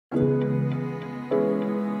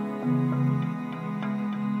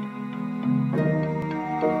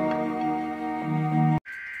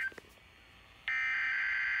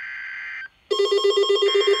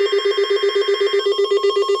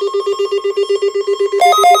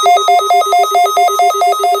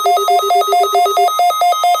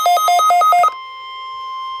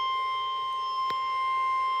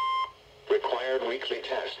Required weekly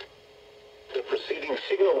test. The preceding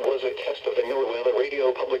signal was a test of the NOAA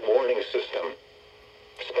radio public warning system.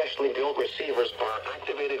 Specially built receivers are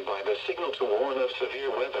activated by the signal to warn of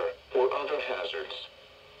severe weather or other hazards.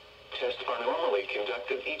 Tests are normally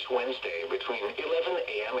conducted each Wednesday between 11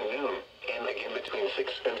 a.m. and noon, and again between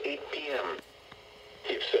 6 and 8 p.m.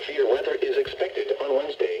 If severe weather is expected on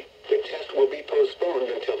Wednesday, the test will be postponed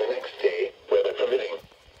until the next day, weather permitting.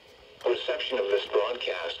 Reception of this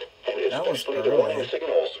broadcast, and especially the warning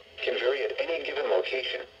signals, can vary at any given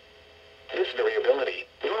location. This variability,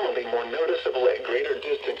 normally more noticeable at greater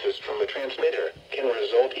distances from the transmitter, can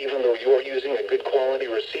result even though you are using a good quality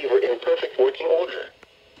receiver in perfect working order.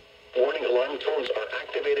 Warning alarm tones are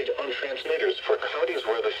activated on transmitters for counties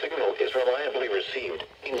where the signal is reliably received,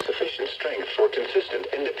 in sufficient strength for consistent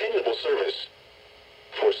and dependable service.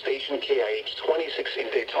 For station KIH63 in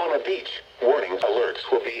Daytona Beach, warning alerts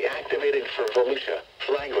will be activated for Volusia,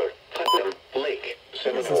 Flagler, Putnam, Lake,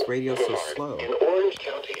 Seminole, Brevard, and Orange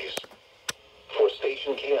counties. For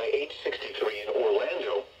station KIH63 in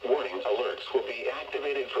Orlando, warning alerts will be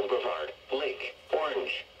activated for Brevard, Lake,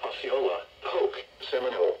 Orange, Osceola, Polk,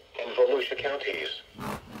 Seminole, and Volusia counties.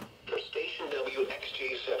 For station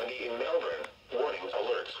WXJ70 in Melbourne, warning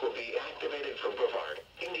alerts will be activated for Brevard,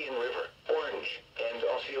 Indian River, Orange, and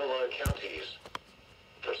Osceola counties.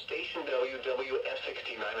 For station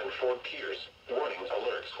WWF69 in Fort Pierce, warning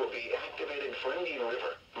alerts will be activated for Indian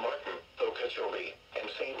River, Martin, Okeechobee, and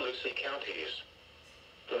St. Lucie counties.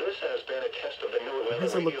 This has been a test of the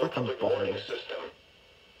NOAA radio public warning system.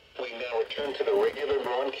 We now return to the regular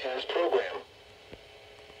broadcast program.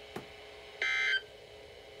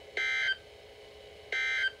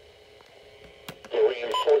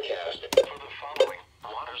 Marine forecast for the following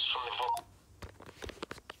waters from the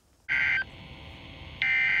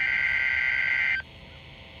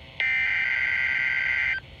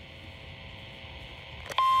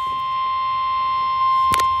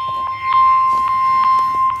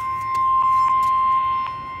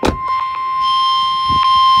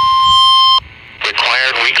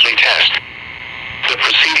required weekly test. The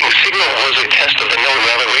preceding signal was a test of the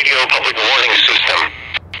NOAA radio public warning system.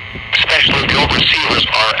 Specially built receivers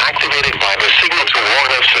are activated by the signal to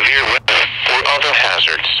warn of severe weather or other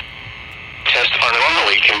hazards. Tests are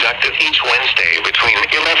normally conducted each Wednesday between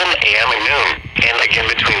 11 a.m. and noon, and again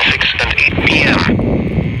between 6 and 8 p.m.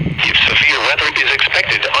 If severe weather is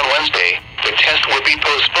expected on Wednesday, the test will be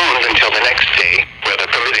postponed until the next day, weather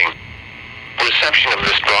permitting. Reception of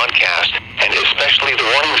this broadcast, and especially the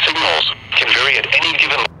warning signals, can vary at any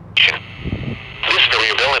given location. This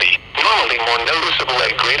variability, normally more noticeable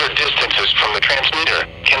at greater distances from the transmitter,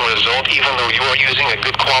 can result even though you are using a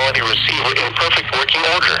good quality receiver in perfect working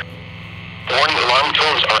order. Warning alarm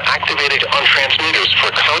tones are activated on transmitters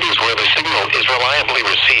for counties where the signal is reliably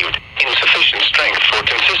received, in sufficient strength for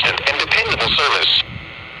consistent and dependable service.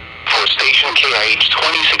 For station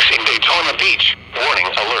KIH63 in Daytona Beach, warning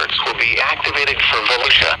alerts will be activated for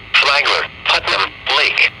Volusia, Flagler, Putnam,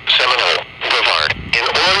 Lake, Seminole, Brevard, and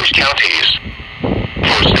Orange counties.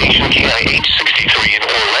 For station KIH63 in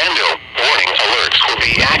Orlando, warning alerts will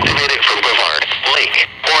be activated for Brevard,